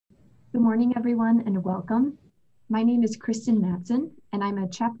Good morning, everyone, and welcome. My name is Kristen Matson, and I'm a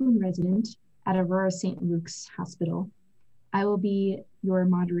chaplain resident at Aurora St. Luke's Hospital. I will be your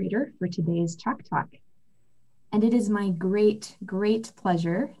moderator for today's Chalk Talk. And it is my great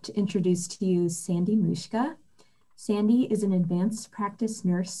pleasure to introduce to you Sandy Mushka. Sandy is an advanced practice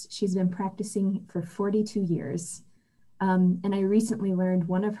nurse. She's been practicing for 42 years. And I recently learned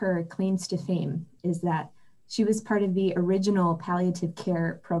one of her claims to fame is that she was part of the original palliative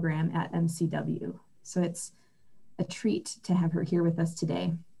care program at MCW. So it's a treat to have her here with us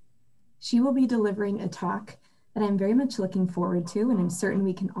today. She will be delivering a talk that I'm very much looking forward to, and I'm certain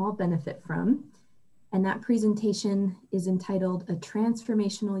we can all benefit from. And that presentation is entitled A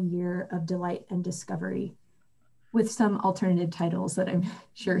Transformational Year of Delight and Discovery, with some alternative titles that I'm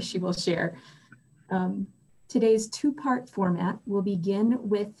sure she will share. Today's two-part format will begin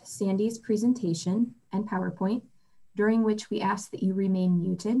with Sandy's presentation and PowerPoint, during which we ask that you remain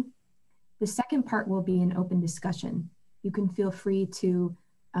muted. The second part will be an open discussion. You can feel free to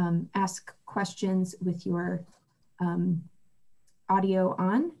ask questions with your audio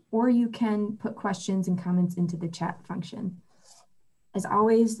on, or you can put questions and comments into the chat function. As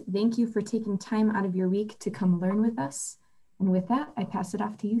always, thank you for taking time out of your week to come learn with us. And with that, I pass it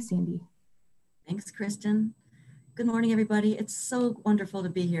off to you, Sandy. Thanks, Kristen. Good morning, everybody. It's so wonderful to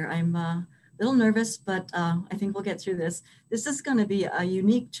be here. I'm a little nervous, but I think we'll get through this. This is going to be a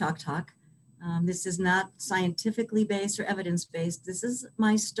unique Chalk Talk. This is not scientifically based or evidence-based. This is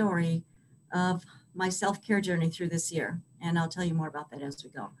my story of my self-care journey through this year, and I'll tell you more about that as we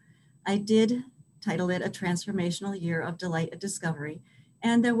go. I did title it A Transformational Year of Delight and Discovery,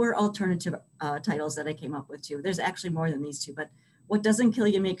 and there were alternative titles that I came up with too. There's actually more than these two, but What Doesn't Kill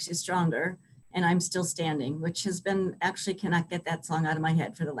You Makes You Stronger, and I'm Still Standing, which has been, actually cannot get that song out of my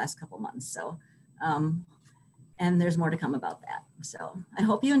head for the last couple months. So, and there's more to come about that. So I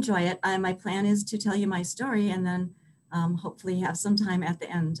hope you enjoy it. My plan is to tell you my story and then hopefully have some time at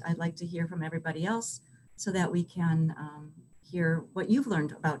the end. I'd like to hear from everybody else so that we can hear what you've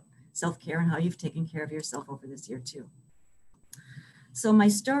learned about self-care and how you've taken care of yourself over this year too. So my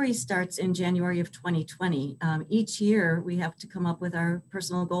story starts in January of 2020. Each year we have to come up with our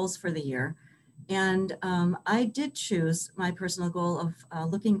personal goals for the year. And I did choose my personal goal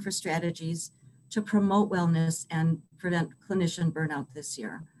of looking for strategies to promote wellness and prevent clinician burnout this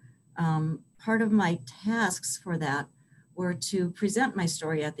year. Part of my tasks for that were to present my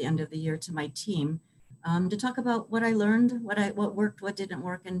story at the end of the year to my team, to talk about what I learned, what worked, what didn't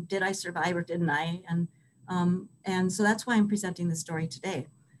work, and did I survive or didn't I? And so that's why I'm presenting the story today.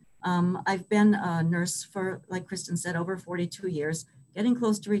 I've been a nurse for, like Kristen said, over 42 years. Getting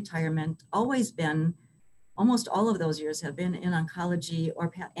close to retirement, always been, almost all of those years have been in oncology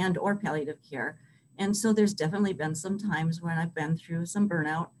or palliative care. And so there's definitely been some times when I've been through some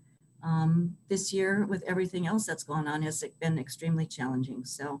burnout. This year with everything else that's going on has been extremely challenging.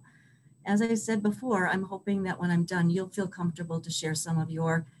 So as I said before, I'm hoping that when I'm done, you'll feel comfortable to share some of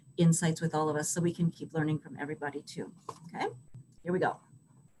your insights with all of us so we can keep learning from everybody too. Okay, here we go.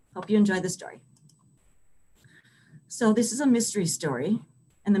 Hope you enjoy the story. So this is a mystery story,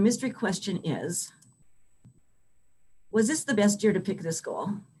 and the mystery question is, was this the best year to pick this goal?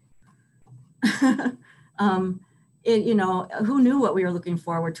 You know, who knew what we were looking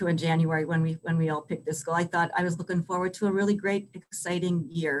forward to in January when we all picked this goal? I thought I was looking forward to a really great, exciting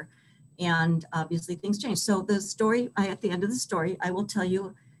year, and obviously things changed. So the story, at the end of the story, I will tell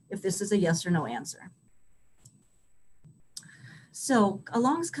you if this is a yes or no answer. So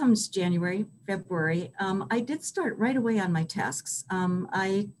along comes January, February. I did start right away on my tasks.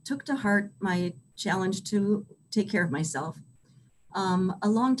 I took to heart my challenge to take care of myself. A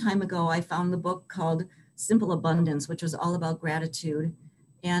long time ago, I found the book called Simple Abundance, which was all about gratitude.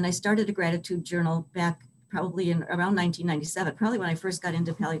 And I started a gratitude journal back probably in around 1997, probably when I first got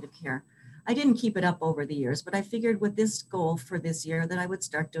into palliative care. I didn't keep it up over the years, but I figured with this goal for this year that I would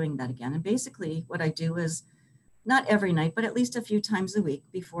start doing that again. And basically what I do is, not every night, but at least a few times a week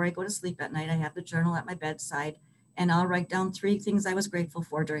before I go to sleep at night, I have the journal at my bedside and I'll write down 3 things I was grateful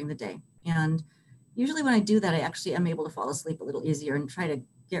for during the day. And usually when I do that, I actually am able to fall asleep a little easier and try to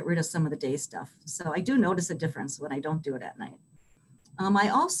get rid of some of the day stuff. So I do notice a difference when I don't do it at night. I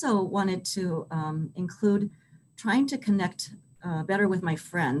also wanted to include trying to connect better with my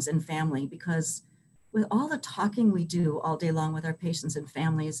friends and family, because with all the talking we do all day long with our patients and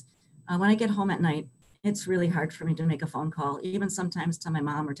families, when I get home at night, it's really hard for me to make a phone call, even sometimes to my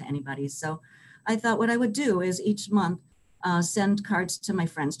mom or to anybody. So I thought what I would do is each month send cards to my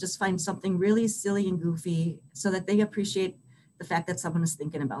friends, just find something really silly and goofy so that they appreciate the fact that someone is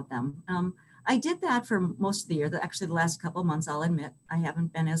thinking about them. I did that for most of the year. Actually, the last couple of months, I'll admit, I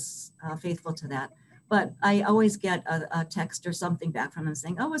haven't been as faithful to that. But I always get a text or something back from them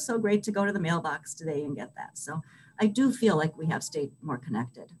saying, oh, it's so great to go to the mailbox today and get that. So I do feel like we have stayed more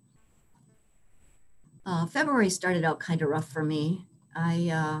connected. February started out kind of rough for me.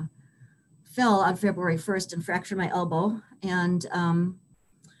 I fell on February 1st and fractured my elbow, and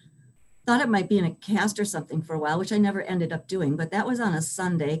thought it might be in a cast or something for a while, which I never ended up doing, but that was on a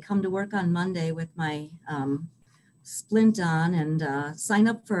Sunday. Come to work on Monday with my splint on and sign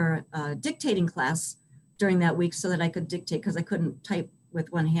up for a dictating class during that week so that I could dictate because I couldn't type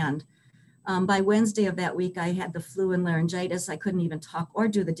with one hand. By Wednesday of that week, I had the flu and laryngitis. I couldn't even talk or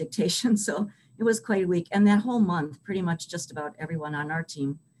do the dictation. So it was quite a week. And that whole month, pretty much just about everyone on our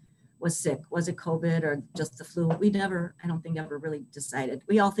team was sick. Was it COVID or just the flu? We never, I don't think ever really decided.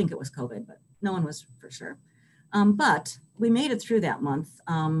 We all think it was COVID, but no one was for sure. But we made it through that month,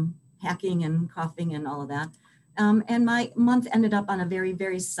 hacking and coughing and all of that. And my month ended up on a very,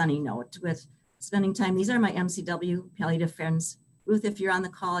 very sunny note with spending time. These are my MCW palliative friends. Ruth, if you're on the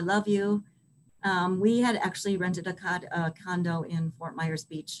call, I love you. We had actually rented a condo in Fort Myers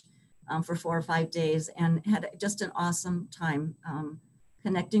Beach for 4 or 5 days and had just an awesome time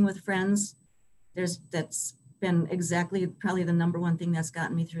connecting with friends. That's been exactly probably the #1 thing that's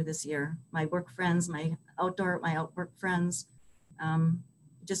gotten me through this year. My work friends, my outwork friends,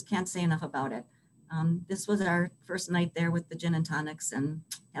 just can't say enough about it. This was our first night there with the gin and tonics and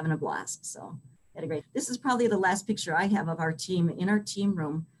having a blast. So had a great, this is probably the last picture I have of our team in our team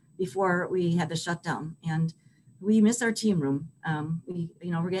room before we had the shutdown. And we miss our team room.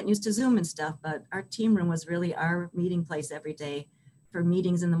 We're getting used to Zoom and stuff, but our team room was really our meeting place every day for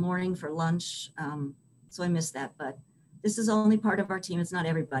meetings in the morning, for lunch. So I miss that, but this is only part of our team. It's not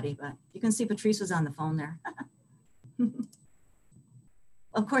everybody, but you can see Patrice was on the phone there.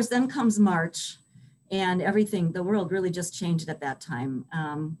 Of course, then comes March and everything, the world really just changed at that time.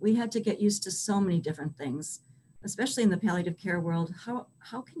 We had to get used to so many different things, especially in the palliative care world.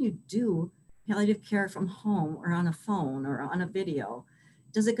 How can you do palliative care from home or on a phone or on a video?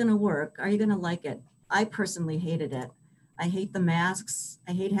 Is it gonna work? Are you gonna like it? I personally hated it. I hate the masks.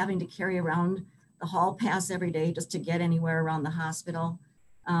 I hate having to carry around the hall pass every day just to get anywhere around the hospital.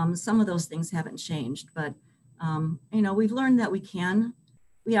 Some of those things haven't changed, but we've learned that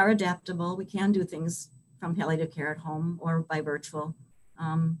we are adaptable. We can do things from palliative care at home or by virtual.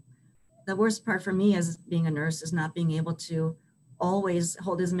 The worst part for me as being a nurse is not being able to always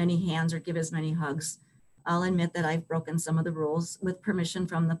hold as many hands or give as many hugs. I'll admit that I've broken some of the rules with permission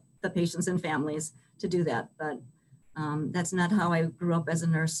from the patients and families to do that, but that's not how I grew up as a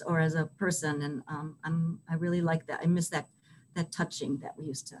nurse or as a person. And I really like that. I miss that touching that we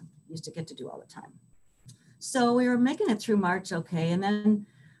used to get to do all the time. So we were making it through March, okay, and then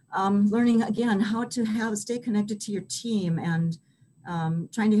learning again how to stay connected to your team and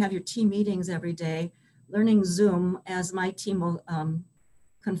trying to have your team meetings every day. Learning Zoom, as my team will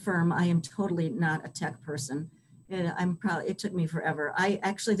confirm, I am totally not a tech person. It took me forever.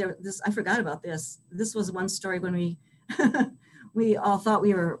 I forgot about this. This was one story when we we all thought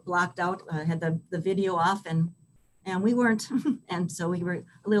we were blocked out, had the video off, and we weren't, and so we were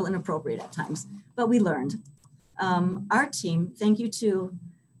a little inappropriate at times, but we learned. Our team, thank you to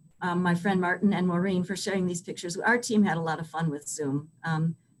my friend Martin and Maureen for sharing these pictures. Our team had a lot of fun with Zoom.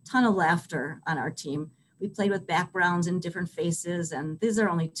 Ton of laughter on our team. We played with backgrounds and different faces, and these are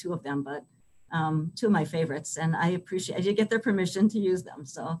only 2 of them, but 2 of my favorites, and I did get their permission to use them,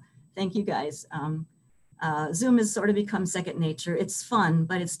 so thank you guys. Zoom has sort of become second nature. It's fun,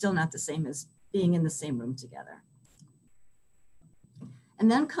 but it's still not the same as being in the same room together. And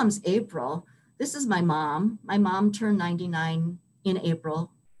then comes April. This is my mom. My mom turned 99 in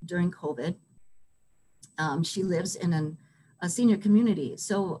April during COVID. She lives in a senior community.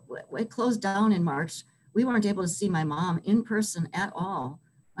 So it closed down in March. We weren't able to see my mom in person at all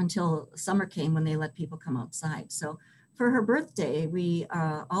until summer came when they let people come outside. So for her birthday,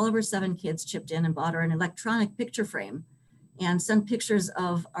 all of her 7 kids chipped in and bought her an electronic picture frame and sent pictures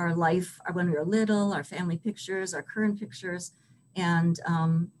of our life when we were little, our family pictures, our current pictures, and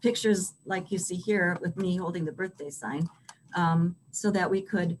pictures like you see here with me holding the birthday sign, so that we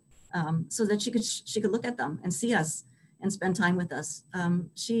could, so that she could look at them and see us and spend time with us.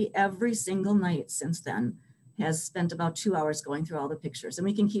 She, every single night since then, has spent about 2 hours going through all the pictures, and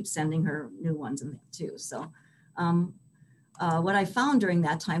we can keep sending her new ones in there too. So what I found during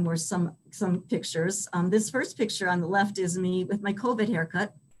that time were some pictures. This first picture on the left is me with my COVID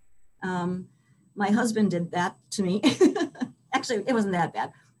haircut. My husband did that to me. Actually, it wasn't that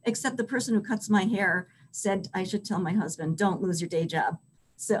bad, except the person who cuts my hair said I should tell my husband, don't lose your day job.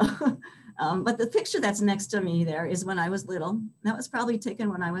 So But the picture that's next to me there is when I was little. That was probably taken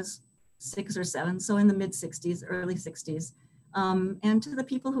when I was 6 or 7, so in the mid 60s, early 60s. And to the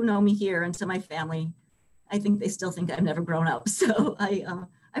people who know me here and to my family, I think they still think I've never grown up. So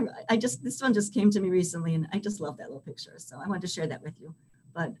I just, this one just came to me recently and I just love that little picture. So I wanted to share that with you.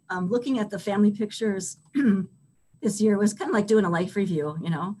 But looking at the family pictures this year was kind of like doing a life review, you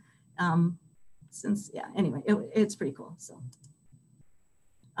know, anyway, it's pretty cool. So,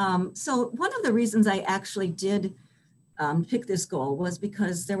 so one of the reasons I actually did pick this goal was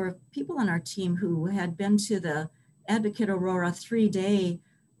because there were people on our team who had been to the Advocate Aurora 3-day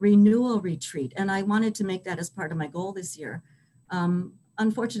renewal retreat. And I wanted to make that as part of my goal this year.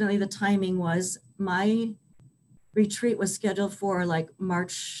 Unfortunately, the timing was my retreat was scheduled for like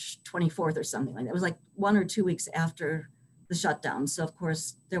March 24th or something like that. It was like 1 or 2 weeks after the shutdown. So of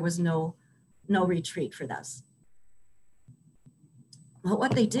course there was no retreat for this. Well,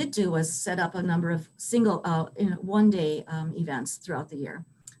 what they did do was set up a number of single one-day events throughout the year.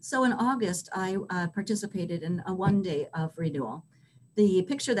 So in August, I participated in a 1 day of renewal. The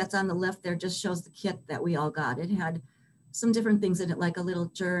picture that's on the left there just shows the kit that we all got. It had some different things in it, like a little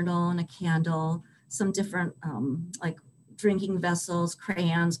journal and a candle, some different like drinking vessels,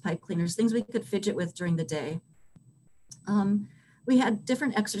 crayons, pipe cleaners, things we could fidget with during the day. We had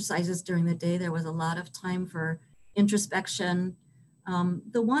different exercises during the day. There was a lot of time for introspection.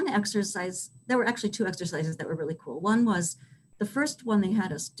 The one exercise, there were actually 2 exercises that were really cool. One was, the first one they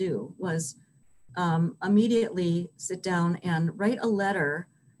had us do was immediately sit down and write a letter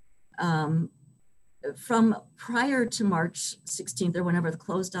from prior to March 16th or whenever the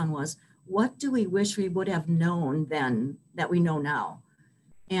close down was. What do we wish we would have known then that we know now?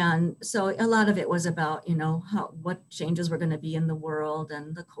 And so a lot of it was about, you know, what changes were going to be in the world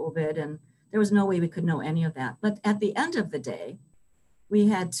and the COVID, and there was no way we could know any of that. But at the end of the day, we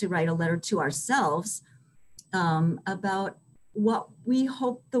had to write a letter to ourselves about what we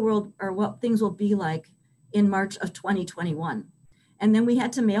hope the world or what things will be like in March of 2021. And then we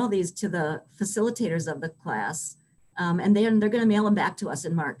had to mail these to the facilitators of the class. And they're going to mail them back to us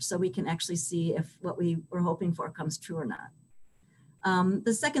in March so we can actually see if what we were hoping for comes true or not.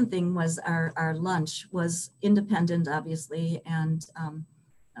 The second thing was our lunch was independent, obviously. And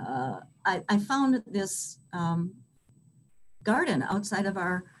I found this garden outside of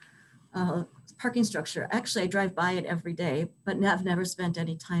our parking structure. Actually, I drive by it every day, but I've never spent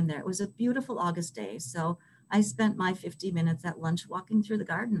any time there. It was a beautiful August day. So I spent my 50 minutes at lunch walking through the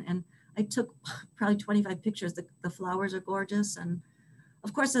garden, and I took probably 25 pictures. The flowers are gorgeous. And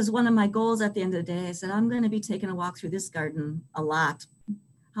of course, as one of my goals at the end of the day, I said, I'm going to be taking a walk through this garden a lot.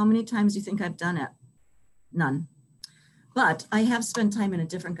 How many times do you think I've done it? None. But I have spent time in a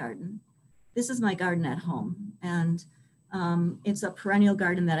different garden. This is my garden at home. And it's a perennial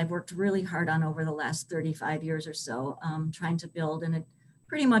garden that I've worked really hard on over the last 35 years or so, trying to build. And it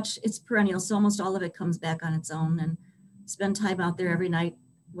pretty much, it's perennial. So almost all of it comes back on its own, and spend time out there every night.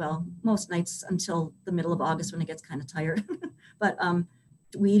 Well, most nights until the middle of August when it gets kind of tired, but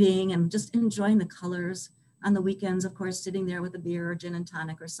weeding and just enjoying the colors. On the weekends, of course, sitting there with a beer or gin and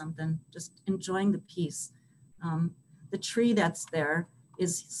tonic or something, just enjoying the peace. The tree that's there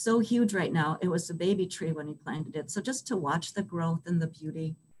is so huge right now. It was a baby tree when we planted it. So just to watch the growth and the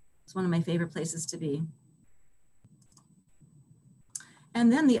beauty, it's one of my favorite places to be.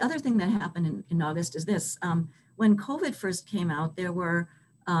 And then the other thing that happened in August is this. When COVID first came out, there were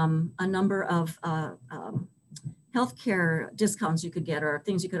a number of healthcare discounts you could get or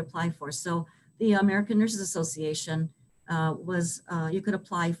things you could apply for. So the American Nurses Association you could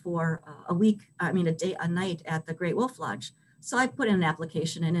apply for a night at the Great Wolf Lodge. So I put in an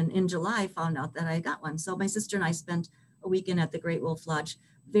application, and in July found out that I got one. So my sister and I spent a weekend at the Great Wolf Lodge,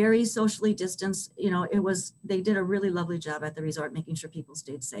 very socially distanced. You know, they did a really lovely job at the resort, making sure people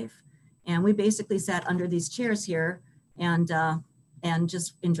stayed safe. And we basically sat under these chairs here and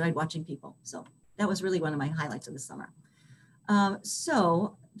just enjoyed watching people. So that was really one of my highlights of the summer.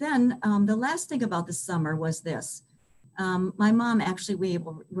 So then the last thing about the summer was this. My mom actually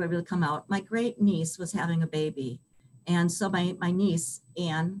were able to come out. My great niece was having a baby. And so my niece,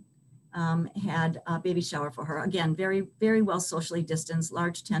 Anne, had a baby shower for her. Again, very, very well socially distanced,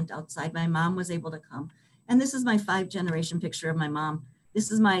 large tent outside. My mom was able to come. And this is my 5-generation picture of my mom.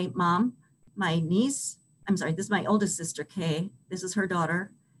 This is my mom, my niece. This is my oldest sister, Kay. This is her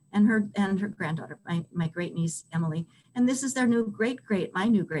daughter and her granddaughter, my great niece, Emily. And this is their my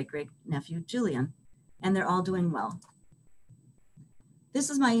new great nephew, Julian. And they're all doing well. This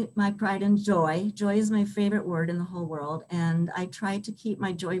is my pride and joy. Joy is my favorite word in the whole world. And I tried to keep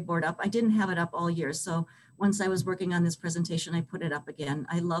my joy board up. I didn't have it up all year. So once I was working on this presentation, I put it up again.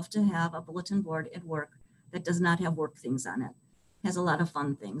 I love to have a bulletin board at work that does not have work things on it. It has a lot of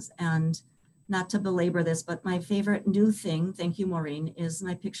fun things. And not to belabor this, but my favorite new thing, thank you, Maureen, is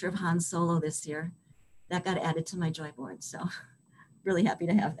my picture of Han Solo this year. That got added to my joy board. So really happy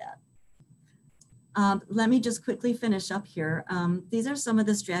to have that. Let me just quickly finish up here. These are some of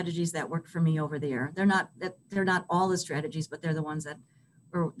the strategies that worked for me over the year. They're not all the strategies, but they're the ones that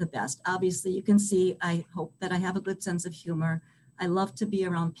were the best. Obviously, you can see, I hope that I have a good sense of humor. I love to be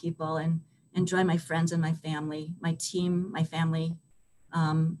around people and enjoy my friends and my family, my team, my family,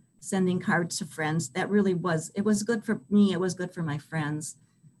 sending cards to friends. That really was, it was good for me. It was good for my friends.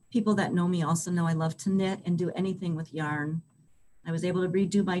 People that know me also know I love to knit and do anything with yarn. I was able to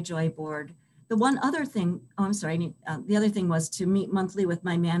redo my joy board. The one other thing, the other thing was to meet monthly with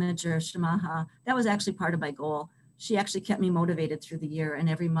my manager, Shamaha. That was actually part of my goal. She actually kept me motivated through the year and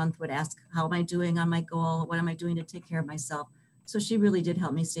every month would ask, how am I doing on my goal? What am I doing to take care of myself? So she really did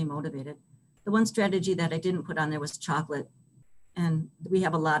help me stay motivated. The one strategy that I didn't put on there was chocolate. And we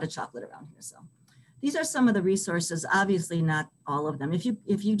have a lot of chocolate around here. So these are some of the resources, obviously not all of them.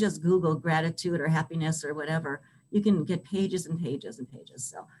 If you just Google gratitude or happiness or whatever, you can get pages and pages and pages.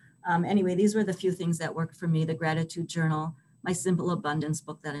 So anyway, these were the few things that worked for me. The gratitude journal, my simple abundance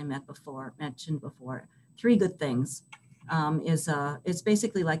book that I mentioned before. 3 Good Things it's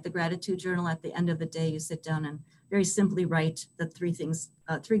basically like the gratitude journal. At the end of the day, you sit down and very simply write the 3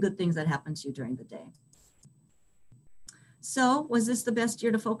 good things that happened to you during the day. So was this the best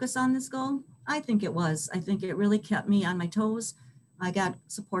year to focus on this goal? I think it was. I think it really kept me on my toes. I got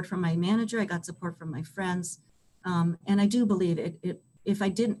support from my manager. I got support from my friends. And I do believe if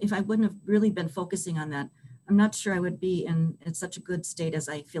I wouldn't have really been focusing on that, I'm not sure I would be in such a good state as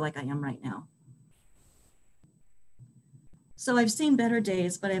I feel like I am right now. So I've seen better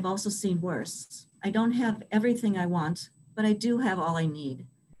days, but I've also seen worse. I don't have everything I want, but I do have all I need.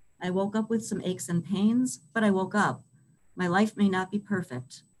 I woke up with some aches and pains, but I woke up. My life may not be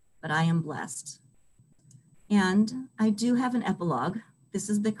perfect, but I am blessed. And I do have an epilogue. This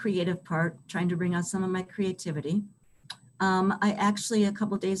is the creative part, trying to bring out some of my creativity. I actually, a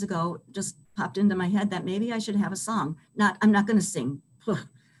couple of days ago, just popped into my head that maybe I should have a song. I'm not gonna sing.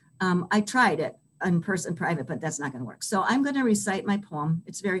 I tried it in person, private, but that's not gonna work. So I'm gonna recite my poem.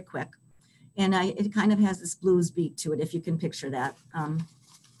 It's very quick. And it kind of has this blues beat to it, if you can picture that. And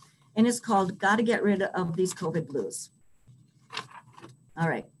it's called Gotta Get Rid of These COVID Blues. All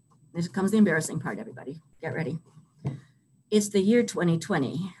right, here comes the embarrassing part, everybody. Get ready. It's the year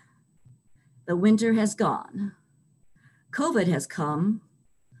 2020. The winter has gone. COVID has come.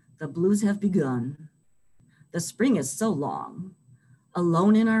 The blues have begun. The spring is so long.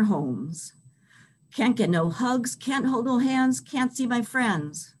 Alone in our homes. Can't get no hugs, can't hold no hands, can't see my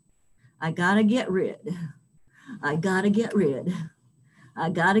friends. I gotta get rid. I gotta get rid. I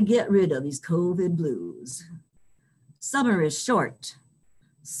gotta get rid of these COVID blues. Summer is short.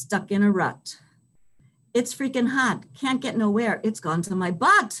 Stuck in a rut. It's freaking hot, can't get nowhere, it's gone to my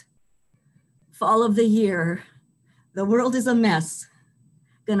butt. Fall of the year, the world is a mess.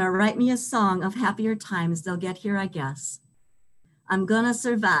 Gonna write me a song of happier times, they'll get here, I guess. I'm gonna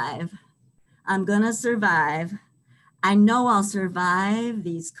survive, I'm gonna survive. I know I'll survive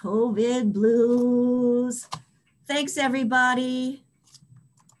these COVID blues. Thanks, everybody.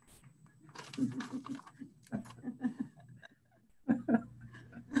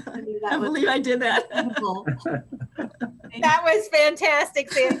 I believe I did that. That was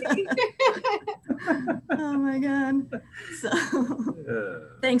fantastic, Sandy. Oh my God. So,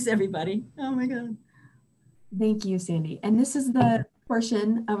 thanks everybody. Oh my God. Thank you, Sandy. And this is the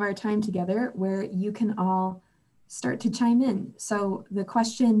portion of our time together where you can all start to chime in. So the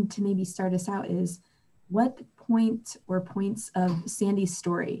question to maybe start us out is, what point or points of Sandy's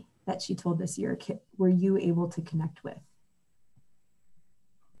story that she told this year were you able to connect with?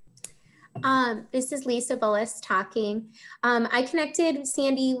 This is Lisa Bullis talking. I connected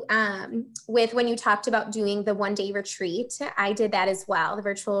Sandy with when you talked about doing the one-day retreat. I did that as well, the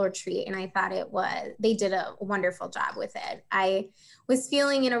virtual retreat, and I thought they did a wonderful job with it. I was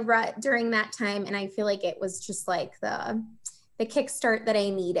feeling in a rut during that time, and I feel like it was just like the kickstart that I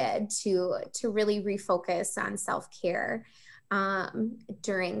needed to really refocus on self-care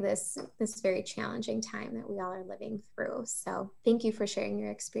during this very challenging time that we all are living through. So thank you for sharing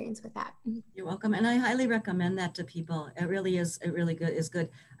your experience with that. You're welcome. And I highly recommend that to people. It really is, it really good is good.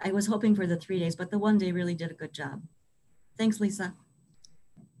 I was hoping for the 3 days, but the one day really did a good job. Thanks, Lisa.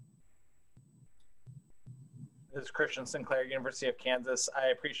 This is Christian Sinclair, University of Kansas.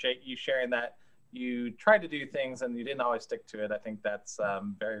 I appreciate you sharing that you tried to do things and you didn't always stick to it. I think that's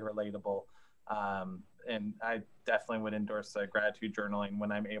very relatable. and I definitely would endorse gratitude journaling.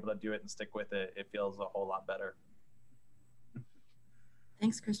 When I'm able to do it and stick with it, it feels a whole lot better.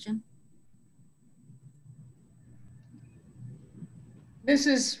 Thanks, Christian. This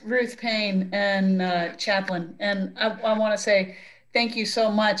is Ruth Payne and chaplain, and I want to say thank you so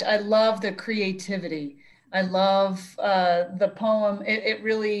much. I love the creativity. I love the poem. It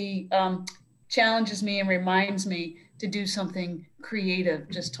really challenges me and reminds me to do something creative,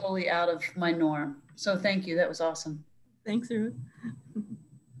 just totally out of my norm. So thank you. That was awesome. Thanks, Ruth.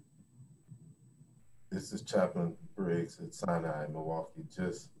 This is Chaplain Briggs at Sinai, Milwaukee.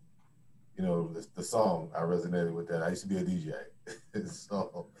 Just, you know, the song, I resonated with that. I used to be a DJ.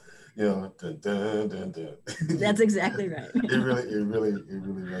 So, you know, dun, dun, dun, dun. That's exactly right. it really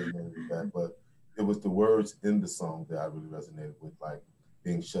resonated with that. But it was the words in the song that I really resonated with, like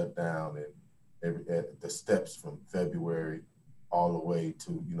being shut down and the steps from February all the way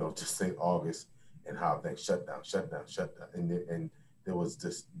to, you know, to say August, and how things shut down. And there was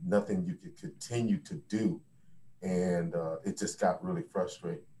just nothing you could continue to do. And it just got really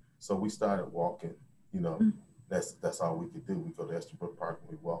frustrating. So we started walking, you know, that's all we could do. We go to Estabrook Park and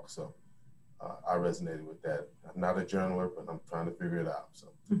we walk. So I resonated with that. I'm not a journaler, but I'm trying to figure it out. So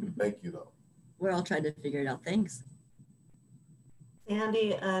thank you though. We're all trying to figure it out. Thanks.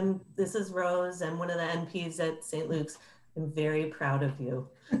 Sandy, this is Rose. I'm one of the NPs at St. Luke's. I'm very proud of you.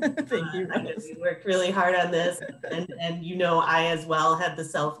 Thank you, I know Rose. you worked really hard on this, and you know, I as well had the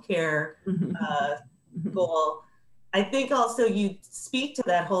self-care goal. I think also you speak to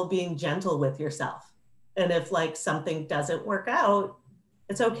that whole being gentle with yourself. And if like something doesn't work out,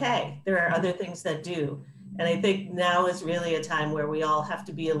 it's okay. There are other things that do. And I think now is really a time where we all have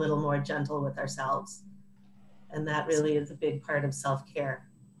to be a little more gentle with ourselves. And that really is a big part of self-care.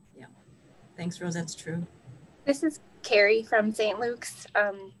 Yeah. Thanks, Rose. That's true. This is Carrie from St. Luke's.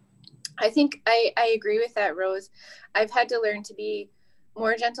 I think I agree with that, Rose. I've had to learn to be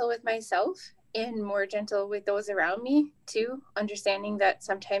more gentle with myself and more gentle with those around me too, understanding that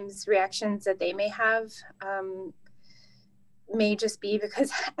sometimes reactions that they may have may just be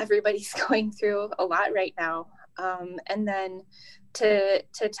because everybody's going through a lot right now. And then to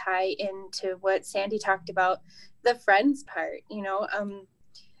tie into what Sandy talked about, the friends part, you know,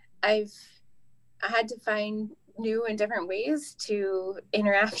 I had to find new and different ways to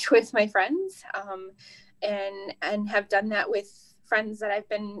interact with my friends, and have done that with friends that I've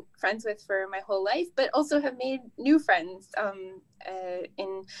been friends with for my whole life, but also have made new friends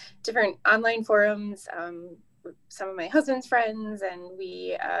in different online forums. Some of my husband's friends, and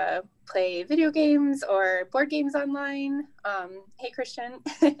we play video games or board games online. Hey, Christian.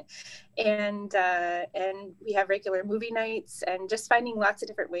 and we have regular movie nights, and just finding lots of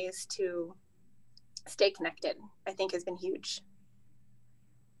different ways to stay connected, I think, has been huge.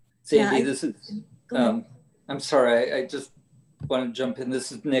 Sandy, this is, I'm sorry, I just want to jump in.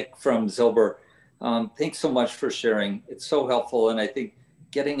 This is Nick from Zilber. Thanks so much for sharing. It's so helpful. And I think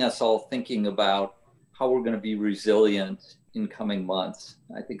getting us all thinking about how we're going to be resilient in coming months.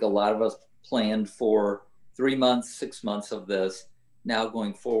 I think a lot of us planned for 3 months, 6 months of this. Now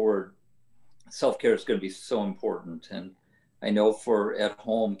going forward, self-care is going to be so important. And I know for at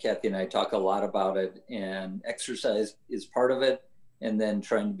home, Kathy and I talk a lot about it, and exercise is part of it. And then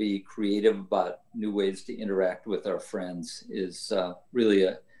trying to be creative about new ways to interact with our friends is really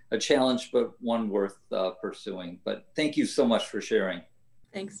a challenge, but one worth pursuing. But thank you so much for sharing.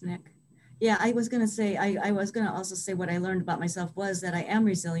 Thanks, Nick. Yeah, I was going to say, I was going to also say what I learned about myself was that I am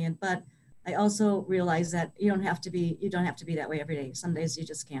resilient, but I also realized that you don't have to be that way every day. Some days you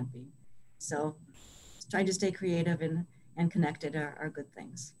just can't be. So trying to stay creative and connected are good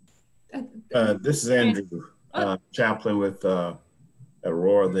things. This is Andrew, chaplain with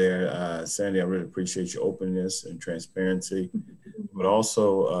Aurora there. Sandy, I really appreciate your openness and transparency. But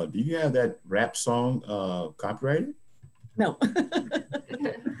also, do you have that rap song copyrighted? No.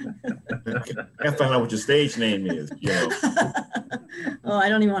 I gotta find out what your stage name is, you know. Oh, I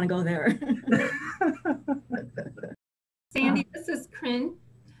don't even want to go there. Sandy, this is Corinne.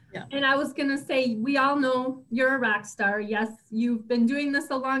 Yeah. And I was gonna say, we all know you're a rock star. Yes, you've been doing this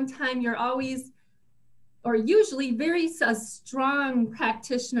a long time. You're always, or usually a strong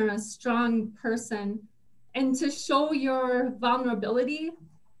practitioner, a strong person. And to show your vulnerability,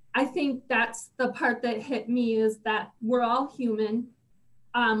 I think that's the part that hit me, is that we're all human.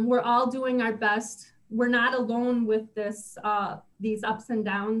 We're all doing our best. We're not alone with this, these ups and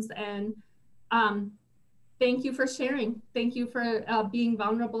downs. And thank you for sharing. Thank you for being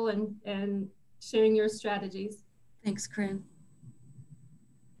vulnerable and sharing your strategies. Thanks, Corinne.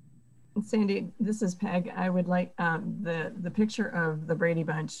 Sandy, this is Peg. I would like the picture of the Brady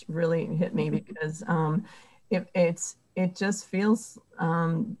Bunch really hit me because it just feels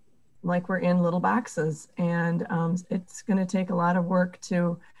like we're in little boxes, and it's going to take a lot of work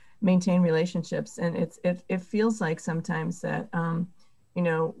to maintain relationships. And it feels like sometimes that you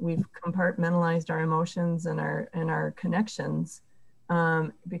know, we've compartmentalized our emotions and our connections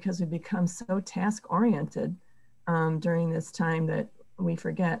because we become so task oriented during this time that we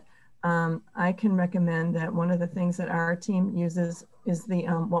forget. I can recommend that one of the things that our team uses is the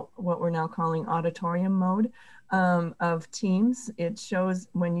what we're now calling auditorium mode of Teams. It shows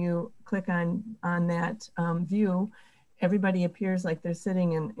when you click on that view, everybody appears like they're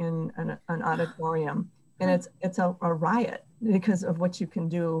sitting in an auditorium, and it's a riot because of what you can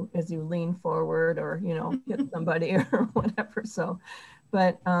do as you lean forward or, you know, hit somebody or whatever. So,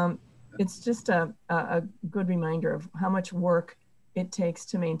 but it's just a good reminder of how much work it takes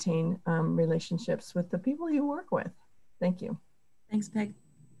to maintain relationships with the people you work with. Thank you. Thanks, Peg.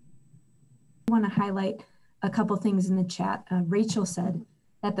 I want to highlight a couple things in the chat. Rachel said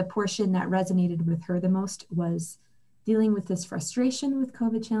that the portion that resonated with her the most was dealing with this frustration with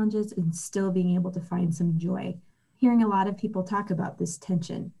COVID challenges and still being able to find some joy. Hearing a lot of people talk about this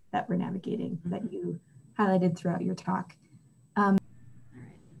tension that we're navigating that you highlighted throughout your talk.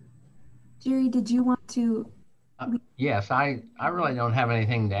 Jerry, did you want to? Yes, I really don't have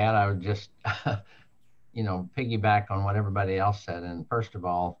anything to add. I would just, you know, piggyback on what everybody else said. And first of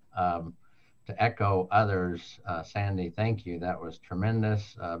all, to echo others, Sandy, thank you. That was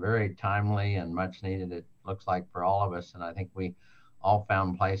tremendous, very timely and much needed. It looks like for all of us. And I think we all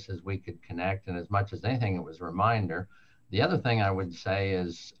found places we could connect. And as much as anything, it was a reminder. The other thing I would say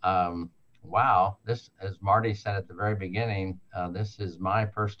is, wow, this, as Marty said at the very beginning, this is my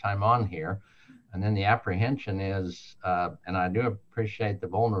first time on here. And then the apprehension is, and I do appreciate the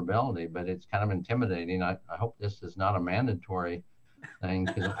vulnerability, but it's kind of intimidating. I hope this is not a mandatory thing,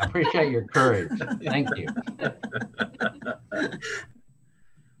 because I appreciate your courage. Thank you.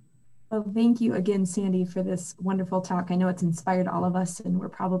 Well, thank you again, Sandy, for this wonderful talk. I know it's inspired all of us, and we're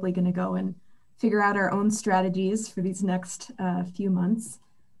probably going to go and figure out our own strategies for these next few months.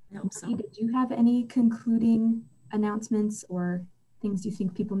 I hope so. Did you have any concluding announcements or things you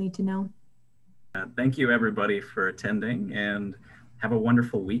think people need to know? Thank you, everybody, for attending, and have a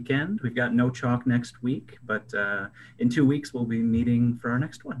wonderful weekend. We've got no chalk next week, but in 2 weeks, we'll be meeting for our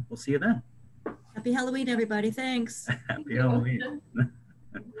next one. We'll see you then. Happy Halloween, everybody. Thanks. Happy Halloween.